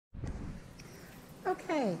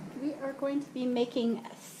Okay, we are going to be making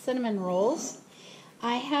cinnamon rolls.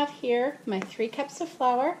 I have here my 3 cups of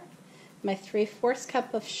flour, my 3/4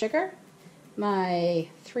 cup of sugar, my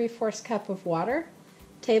 3/4 cup of water,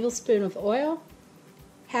 tablespoon of oil,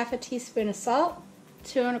 half a teaspoon of salt,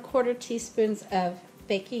 2 1/4 teaspoons of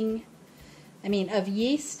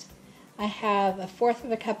yeast. I have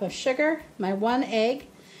 1/4 cup of sugar, my 1 egg,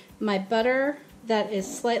 my butter that is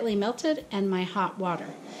slightly melted, and my hot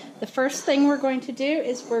water. The first thing we're going to do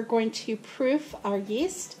is we're going to proof our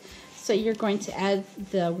yeast. So you're going to add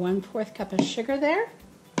the 1/4 cup of sugar there,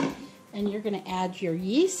 and you're going to add your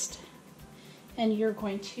yeast, and you're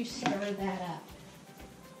going to stir that up.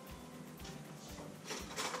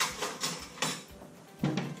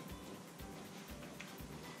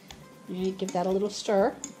 You're going to give that a little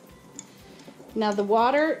stir. Now the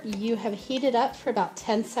water you have heated up for about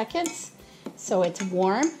 10 seconds, so it's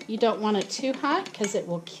warm. You don't want it too hot because it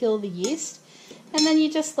will kill the yeast. And then you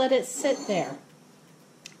just let it sit there.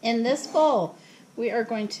 In this bowl, we are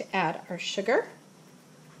going to add our sugar,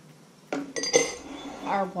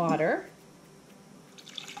 our water,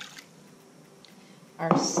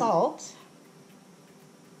 our salt,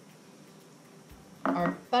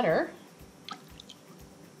 our butter,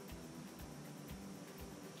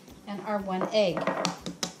 and our 1 egg.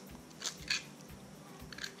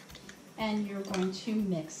 And you're going to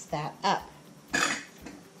mix that up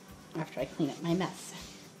after I clean up my mess.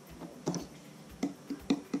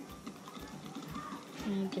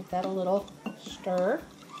 And give that a little stir,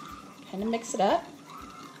 kind of mix it up.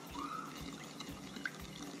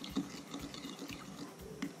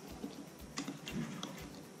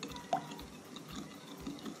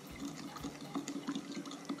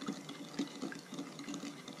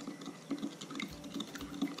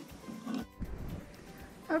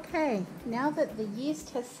 Okay, now that the yeast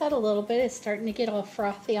has set a little bit, it's starting to get all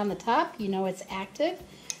frothy on the top. You know it's active.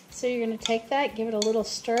 So you're going to take that, give it a little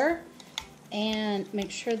stir, and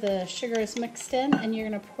make sure the sugar is mixed in, and you're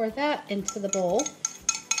going to pour that into the bowl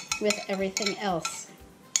with everything else.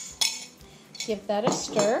 Give that a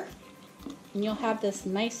stir, and you'll have this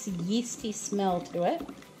nice yeasty smell to it.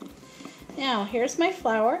 Now, here's my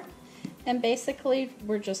flour, and basically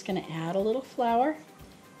we're just going to add a little flour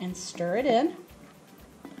and stir it in.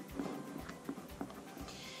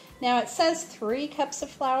 Now it says 3 cups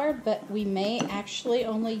of flour, but we may actually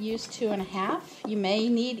only use 2 1/2. You may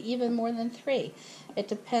need even more than 3. It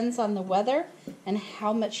depends on the weather and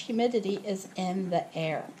how much humidity is in the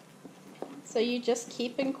air. So you just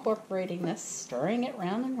keep incorporating this, stirring it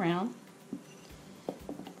round and round.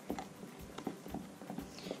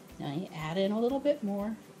 Now you add in a little bit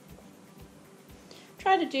more.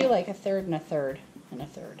 Try to do like 1/3 and 1/3 and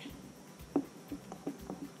 1/3.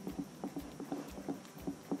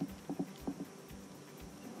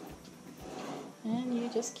 And you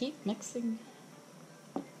just keep mixing.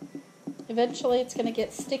 Eventually it's going to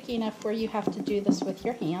get sticky enough where you have to do this with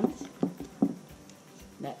your hands.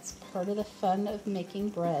 That's part of the fun of making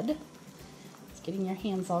bread. It's getting your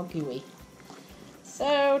hands all gooey.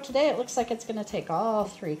 So today it looks like it's going to take all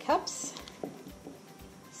 3 cups.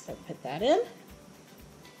 So put that in.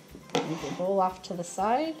 Move your bowl off to the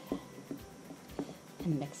side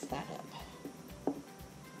and mix that up.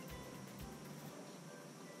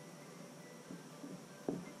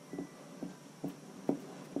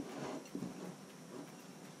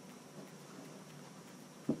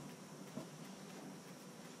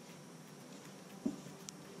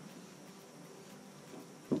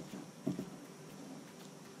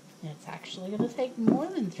 It's actually going to take more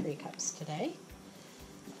than 3 cups today.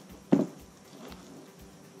 So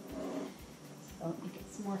let me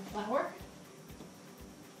get some more flour.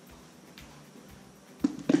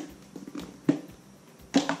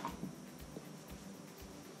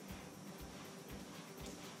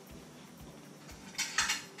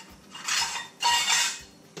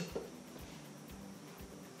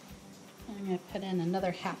 I'm going to put in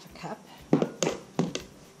another 1/2 cup.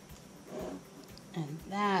 And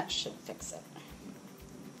that should fix it.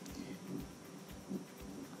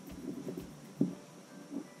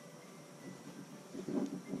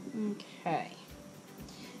 Okay.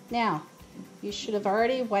 Now, you should have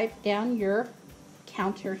already wiped down your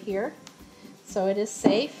counter here, so it is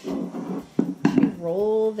safe to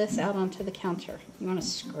roll this out onto the counter. You want to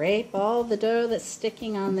scrape all the dough that's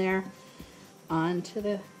sticking on there onto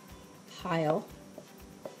the pile.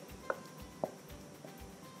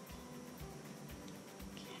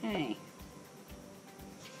 Okay.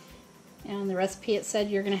 And on the recipe it said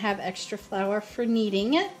you're going to have extra flour for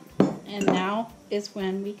kneading it, and now is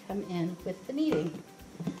when we come in with the kneading.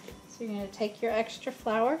 So you're going to take your extra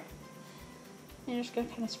flour And you're just going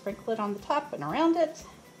to kind of sprinkle it on the top and around it.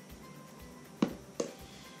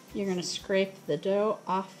 You're going to scrape the dough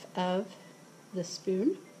off of the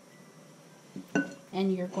spoon,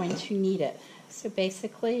 and you're going to knead it. So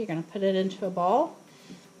basically, you're going to put it into a ball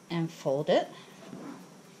and fold it,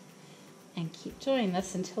 and keep doing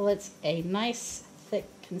this until it's a nice thick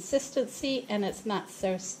consistency and it's not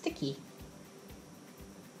so sticky.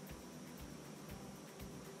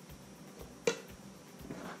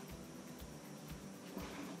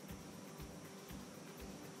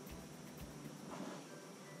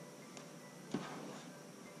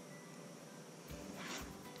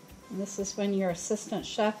 And this is when your assistant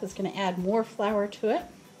chef is going to add more flour to it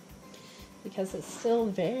because it's still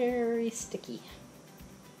very sticky.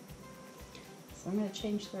 So I'm going to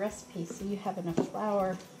change the recipe so you have enough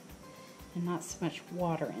flour and not so much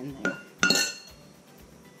water in there.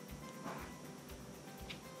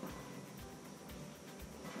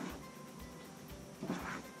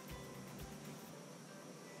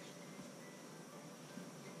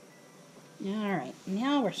 Alright,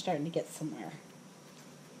 now we're starting to get somewhere.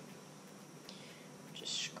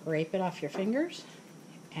 Just scrape it off your fingers,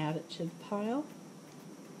 add it to the pile.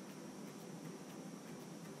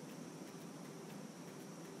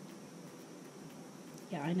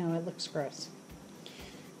 Yeah, I know, it looks gross.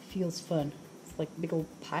 Feels fun. It's like a big old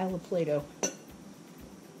pile of Play-Doh.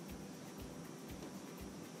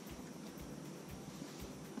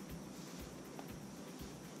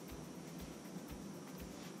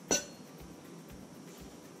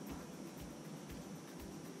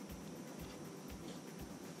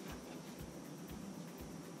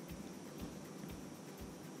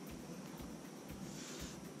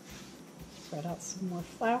 Spread out some more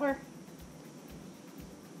flour.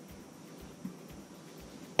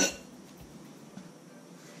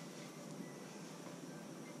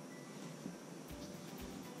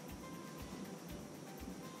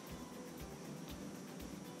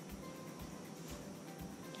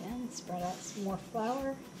 Again, spread out some more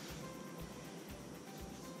flour.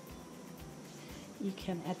 You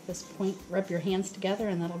can, at this point, rub your hands together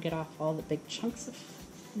and that'll get off all the big chunks of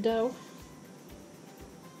dough.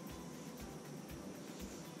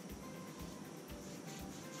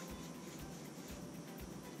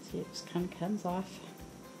 See, it just kind of comes off.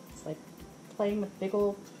 It's like playing with a big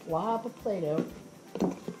old blob of Play-Doh.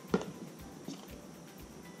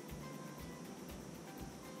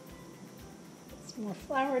 Some more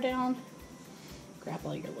flour down. Grab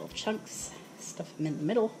all your little chunks, stuff them in the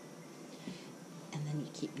middle, and then you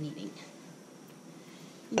keep kneading.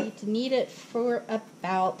 You need to knead it for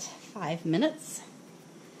about 5 minutes.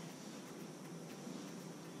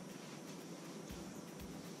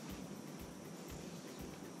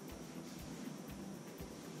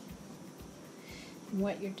 And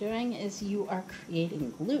what you're doing is you are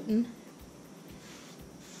creating gluten,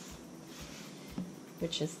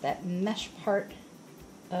 which is that mesh part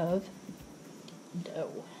of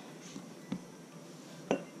dough.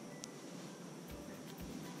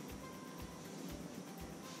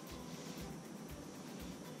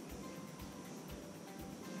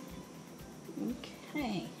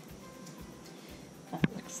 Okay,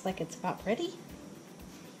 that looks like it's about ready.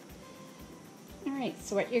 All right,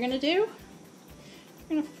 so what you're going to do, you're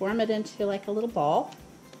going to form it into like a little ball.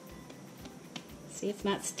 See, it's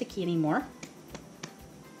not sticky anymore.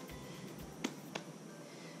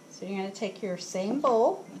 So you're going to take your same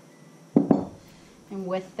bowl, and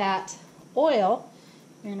with that oil,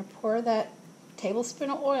 you're going to pour that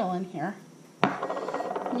tablespoon of oil in here.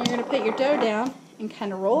 And you're going to put your dough down and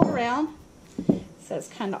kind of roll it around so it's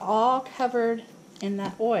kind of all covered in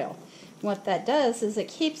that oil. And what that does is it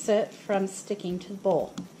keeps it from sticking to the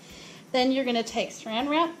bowl. Then you're going to take Saran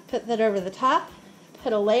Wrap, put that over the top,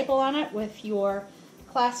 put a label on it with your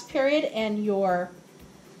class period and your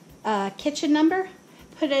kitchen number,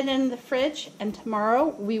 put it in the fridge, and tomorrow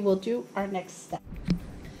we will do our next step.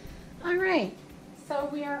 All right, so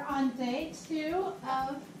we are on day 2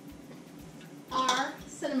 of our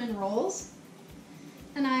cinnamon rolls,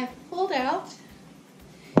 and I've pulled out,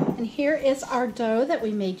 and here is our dough that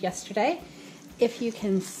we made yesterday. If you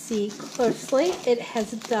can see closely, it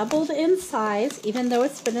has doubled in size even though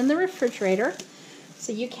it's been in the refrigerator,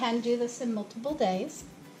 so you can do this in multiple days.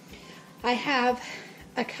 I have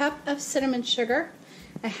a cup of cinnamon sugar,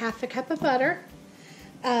 a half a cup of butter,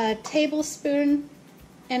 a tablespoon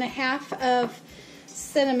and a half of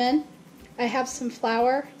cinnamon. I have some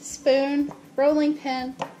flour, spoon, rolling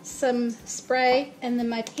pin, some spray, and then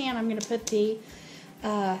my pan I'm going to put the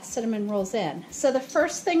cinnamon rolls in. So the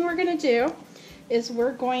first thing we're going to do is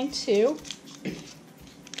we're going to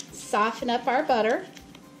soften up our butter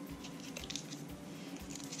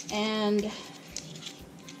and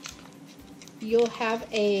you'll have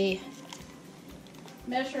a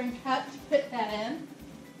measuring cup to put that in.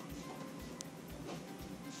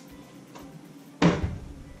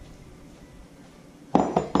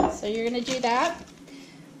 So you're going to do that.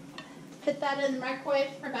 Put that in the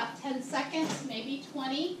microwave for about 10 seconds, maybe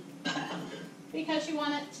 20, because you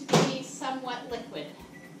want it to be somewhat liquid.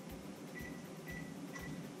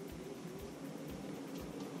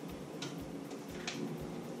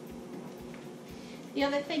 The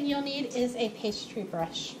other thing you'll need is a pastry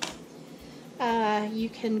brush. You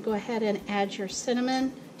can go ahead and add your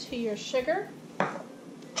cinnamon to your sugar.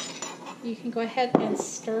 You can go ahead and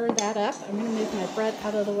stir that up. I'm going to move my bread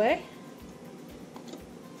out of the way.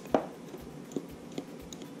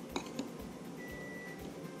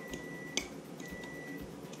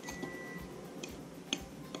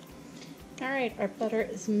 All right, our butter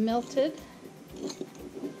is melted.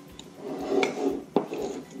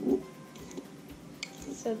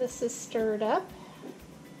 So this is stirred up.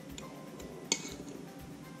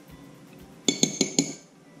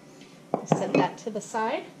 We'll set that to the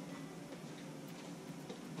side.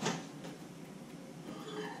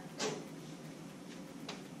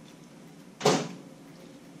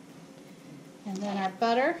 And then our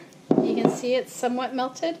butter, you can see it's somewhat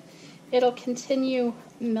melted. It'll continue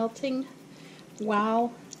melting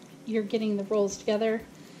while you're getting the rolls together.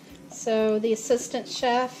 So the assistant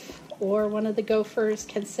chef or one of the gophers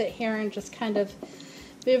can sit here and just kind of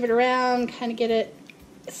move it around, kind of get it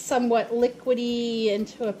somewhat liquidy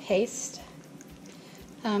into a paste,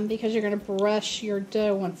 because you're going to brush your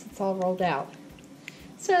dough once it's all rolled out.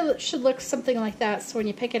 So it should look something like that. So when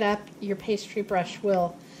you pick it up, your pastry brush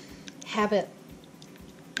will have it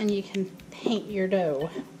and you can paint your dough.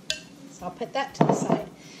 So I'll put that to the side.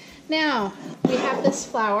 Now we have this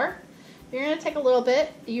flour. You're going to take a little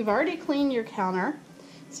bit. You've already cleaned your counter.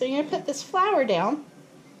 So you're going to put this flour down,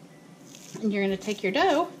 and you're going to take your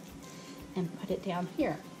dough and put it down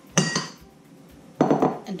here.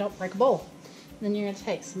 And don't break a bowl. And then you're going to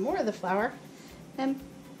take some more of the flour and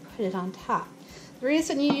put it on top. The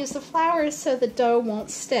reason you use the flour is so the dough won't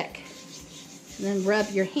stick. And then rub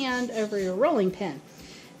your hand over your rolling pin,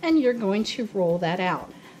 and you're going to roll that out.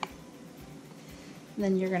 And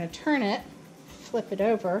then you're going to turn it, flip it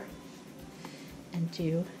over, and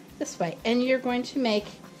do this way. And you're going to make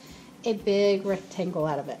a big rectangle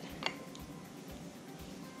out of it.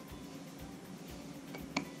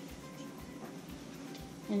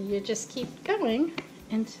 And you just keep going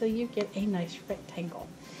until you get a nice rectangle.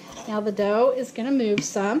 Now the dough is going to move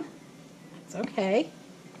some. That's okay.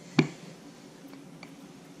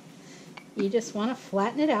 You just want to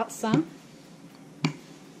flatten it out some.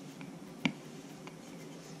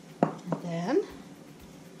 And then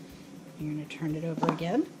you're going to turn it over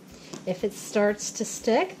again. If it starts to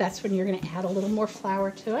stick, that's when you're going to add a little more flour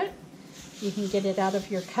to it. You can get it out of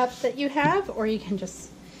your cup that you have, or you can just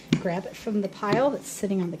grab it from the pile that's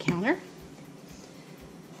sitting on the counter.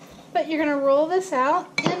 But you're going to roll this out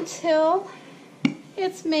until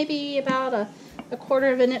it's maybe about a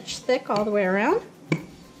 1/4 of an inch thick all the way around.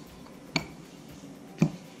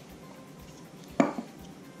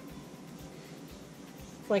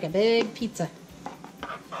 It's like a big pizza.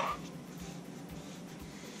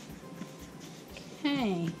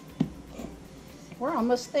 Okay, we're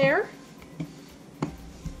almost there.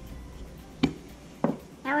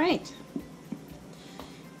 All right,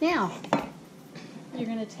 now you're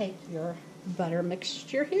going to take your butter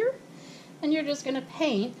mixture here and you're just going to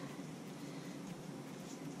paint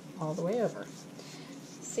all the way over.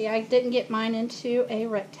 See, I didn't get mine into a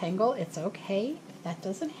rectangle. It's okay if that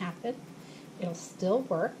doesn't happen. It'll still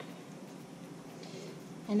work.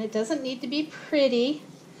 And it doesn't need to be pretty,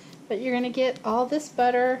 but you're going to get all this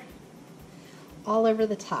butter all over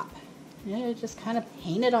the top. And just kind of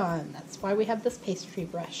paint it on. That's why we have this pastry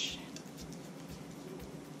brush.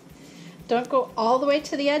 Don't go all the way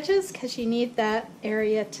to the edges because you need that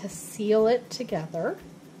area to seal it together.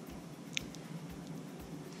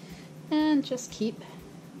 And just keep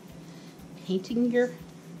painting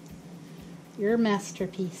your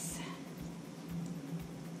masterpiece.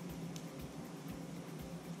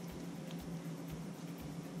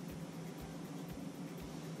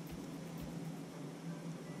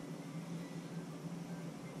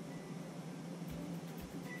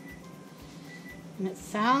 And it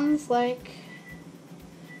sounds like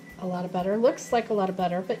a lot of butter, looks like a lot of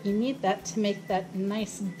butter, but you need that to make that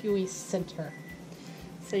nice gooey center.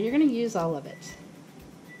 So you're going to use all of it.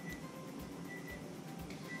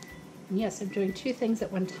 And yes, I'm doing 2 things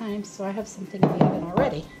at one time, so I have something in the oven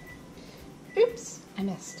already. Oops, I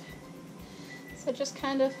missed. So just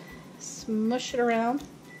kind of smush it around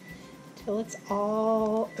until it's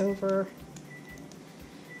all over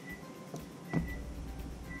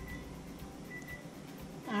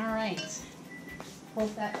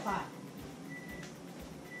hold that hot.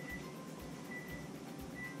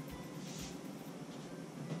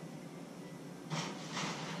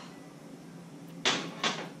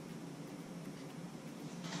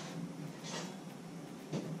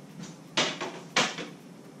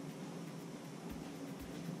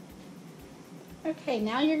 Okay,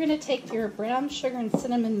 now you're going to take your brown sugar and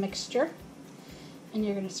cinnamon mixture and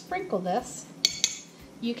you're going to sprinkle this.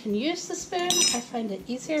 You can use the spoon. I find it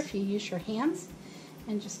easier if you use your hands,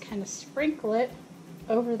 and just kind of sprinkle it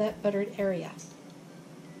over that buttered area.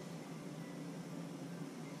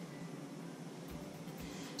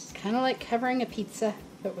 It's kind of like covering a pizza,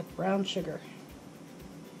 but with brown sugar.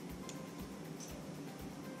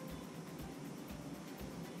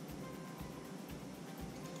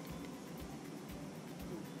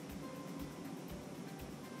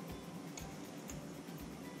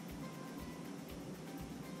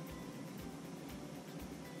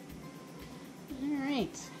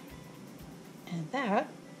 And that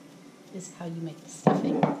is how you make the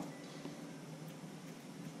stuffing.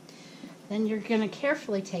 Then you're going to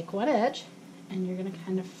carefully take one edge and you're going to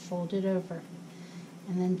kind of fold it over.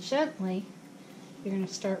 And then gently you're going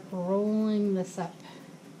to start rolling this up.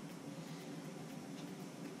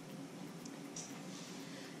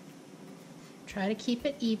 Try to keep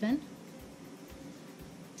it even.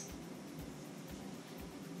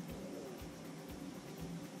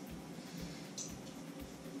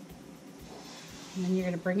 And then you're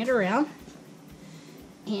going to bring it around,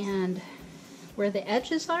 and where the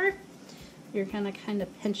edges are, you're going to kind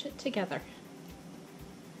of pinch it together.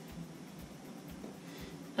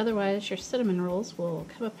 Otherwise, your cinnamon rolls will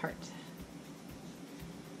come apart.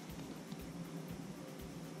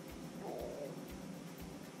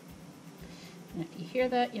 And if you hear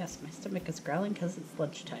that, yes, my stomach is growling because it's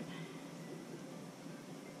lunchtime.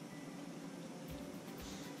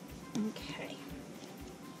 Okay.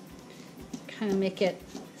 Kind of make it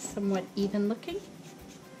somewhat even looking.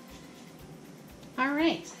 All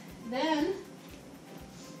right, then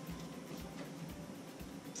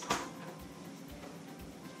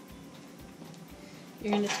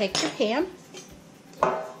you're going to take your pan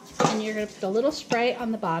and you're going to put a little spray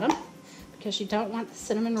on the bottom because you don't want the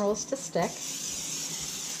cinnamon rolls to stick.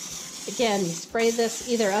 Again, you spray this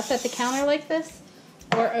either up at the counter like this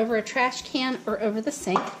or over a trash can or over the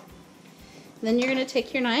sink. Then you're going to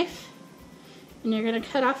take your knife and you're going to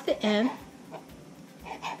cut off the end,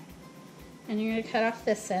 and you're going to cut off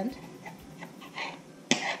this end,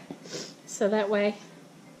 so that way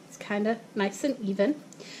it's kind of nice and even.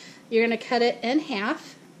 You're going to cut it in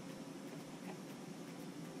half,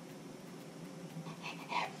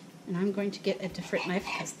 and I'm going to get a different knife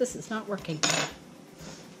because this is not working.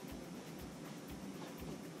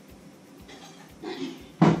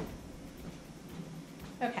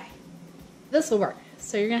 Okay, this will work.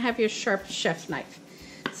 So you're going to have your sharp chef knife.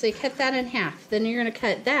 So you cut that in half. Then you're going to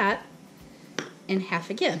cut that in half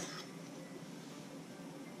again.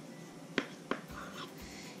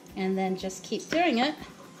 And then just keep doing it.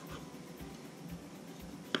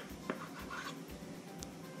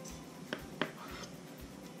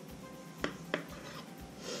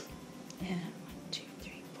 And 1, 2,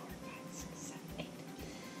 3, 4, 5, 6, 7, 8.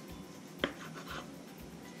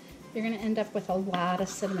 You're going to end up with a lot of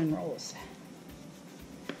cinnamon rolls.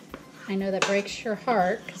 I know that breaks your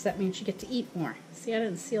heart because that means you get to eat more. See, I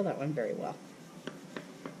didn't seal that one very well.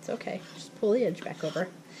 It's okay. Just pull the edge back over.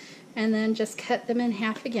 And then just cut them in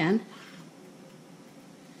half again.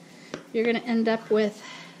 You're going to end up with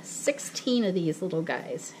 16 of these little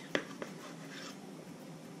guys.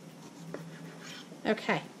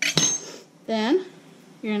 Okay. Then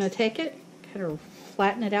you're going to take it, kind of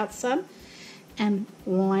flatten it out some, and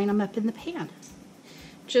line them up in the pan.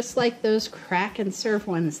 Just like those crack and serve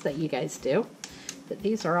ones that you guys do, but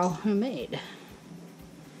these are all homemade.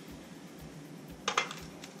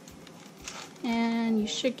 And you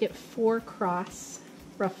should get 4 across,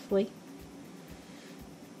 roughly.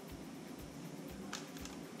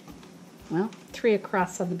 Well, 3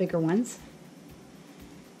 across on the bigger ones.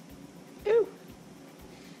 Ooh!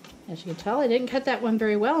 As you can tell, I didn't cut that one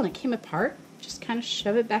very well and it came apart. Just kind of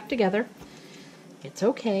shove it back together. It's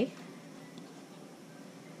okay.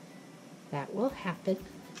 That will happen.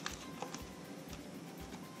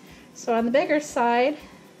 So on the bigger side,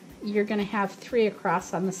 you're going to have 3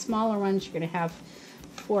 across. On the smaller ones, you're going to have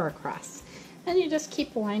 4 across. And you just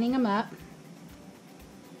keep lining them up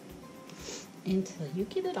until you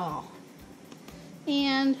get it all.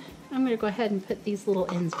 And I'm going to go ahead and put these little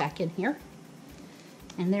ends back in here.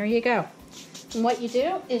 And there you go. And what you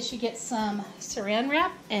do is you get some saran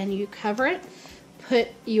wrap and you cover it, put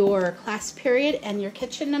your class period and your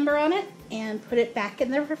kitchen number on it, and put it back in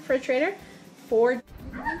the refrigerator for...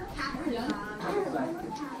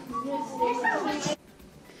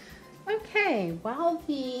 Okay, while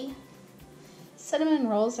the cinnamon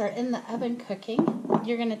rolls are in the oven cooking,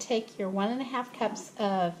 you're going to take your 1.5 cups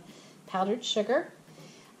of powdered sugar.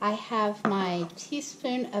 I have my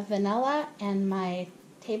teaspoon of vanilla and my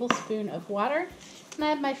tablespoon of water, and I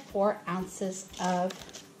have my 4 ounces of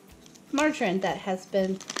margarine that has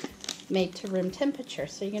been made to room temperature.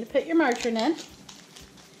 So you're going to put your margarine in,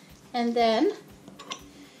 and then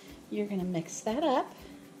you're going to mix that up.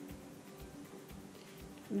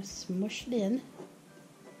 I'm going to smush it in.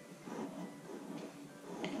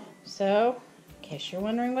 So, in case you're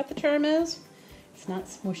wondering what the term is, it's not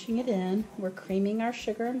smushing it in. We're creaming our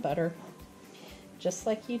sugar and butter, just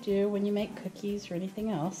like you do when you make cookies or anything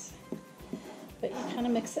else. But you kind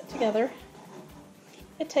of mix it together.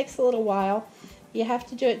 It takes a little while. You have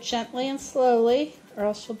to do it gently and slowly, or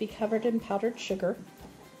else you'll be covered in powdered sugar,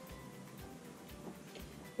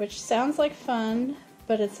 which sounds like fun,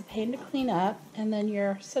 but it's a pain to clean up, and then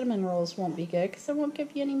your cinnamon rolls won't be good because it won't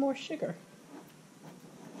give you any more sugar.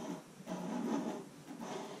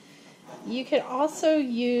 You could also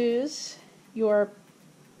use your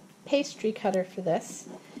pastry cutter for this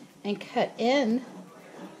and cut in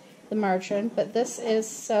the margarine, but this is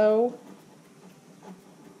so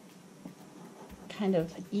kind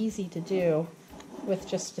of easy to do with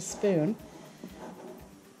just a spoon.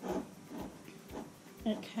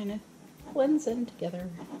 It kind of blends in together.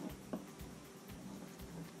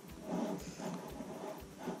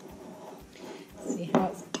 See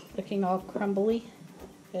how it's looking all crumbly?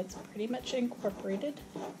 It's pretty much incorporated.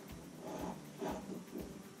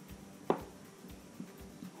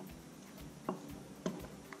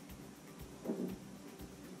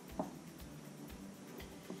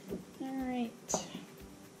 All right.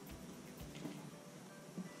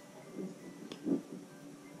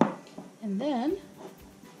 And then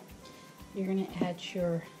you're going to add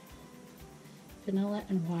your vanilla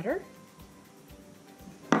and water.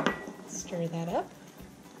 Stir that up.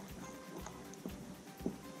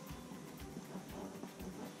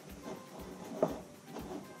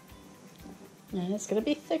 And it's going to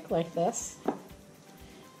be thick like this,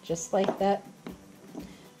 just like that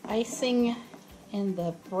icing in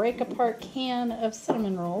the break-apart can of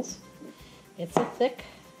cinnamon rolls. It's a thick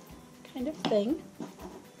kind of thing.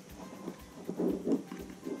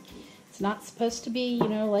 It's not supposed to be, you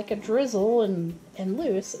know, like a drizzle and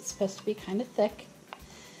loose. It's supposed to be kind of thick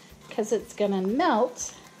because it's going to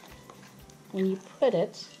melt when you put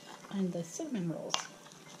it on the cinnamon rolls.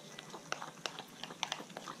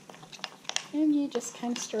 And you just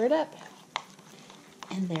kind of stir it up.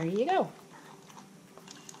 And there you go.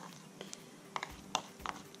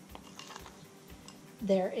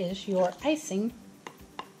 There is your icing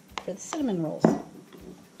for the cinnamon rolls.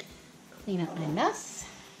 Clean up my mess.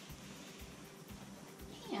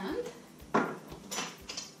 And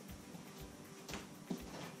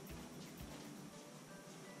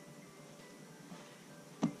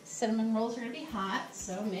cinnamon rolls are going to be hot,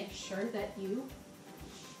 so make sure that you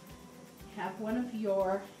have one of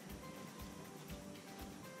your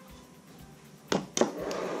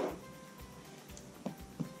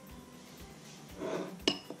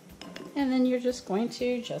and then you're just going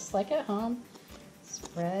to, just like at home,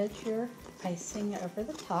 spread your icing over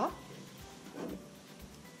the top.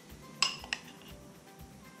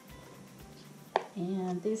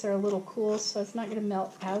 And these are a little cool, so it's not going to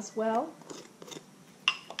melt as well,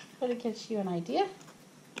 but it gives you an idea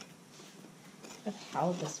of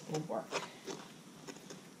how this will work.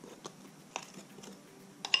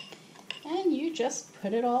 And you just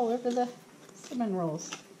put it all over the cinnamon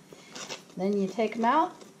rolls. Then you take them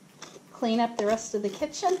out, clean up the rest of the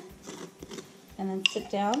kitchen, and then sit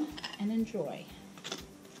down and enjoy.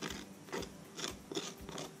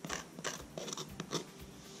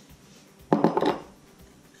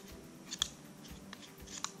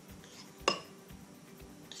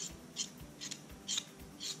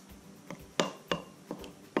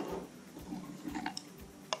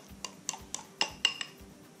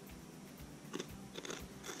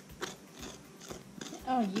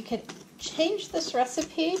 Oh, you could change this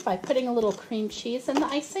recipe by putting a little cream cheese in the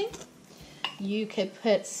icing. You could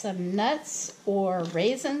put some nuts or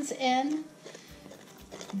raisins in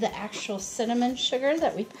the actual cinnamon sugar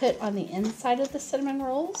that we put on the inside of the cinnamon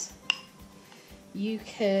rolls. You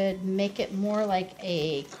could make it more like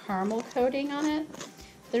a caramel coating on it.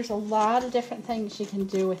 There's a lot of different things you can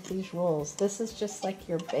do with these rolls. This is just like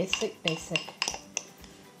your basic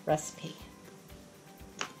recipe.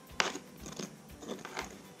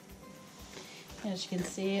 As you can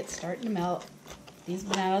see, it's starting to melt. These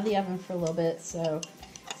have been out of the oven for a little bit, so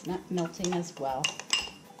it's not melting as well.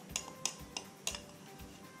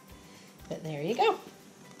 But there you go.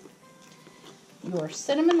 Your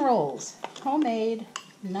cinnamon rolls, homemade,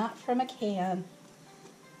 not from a can.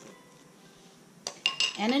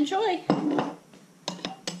 And enjoy.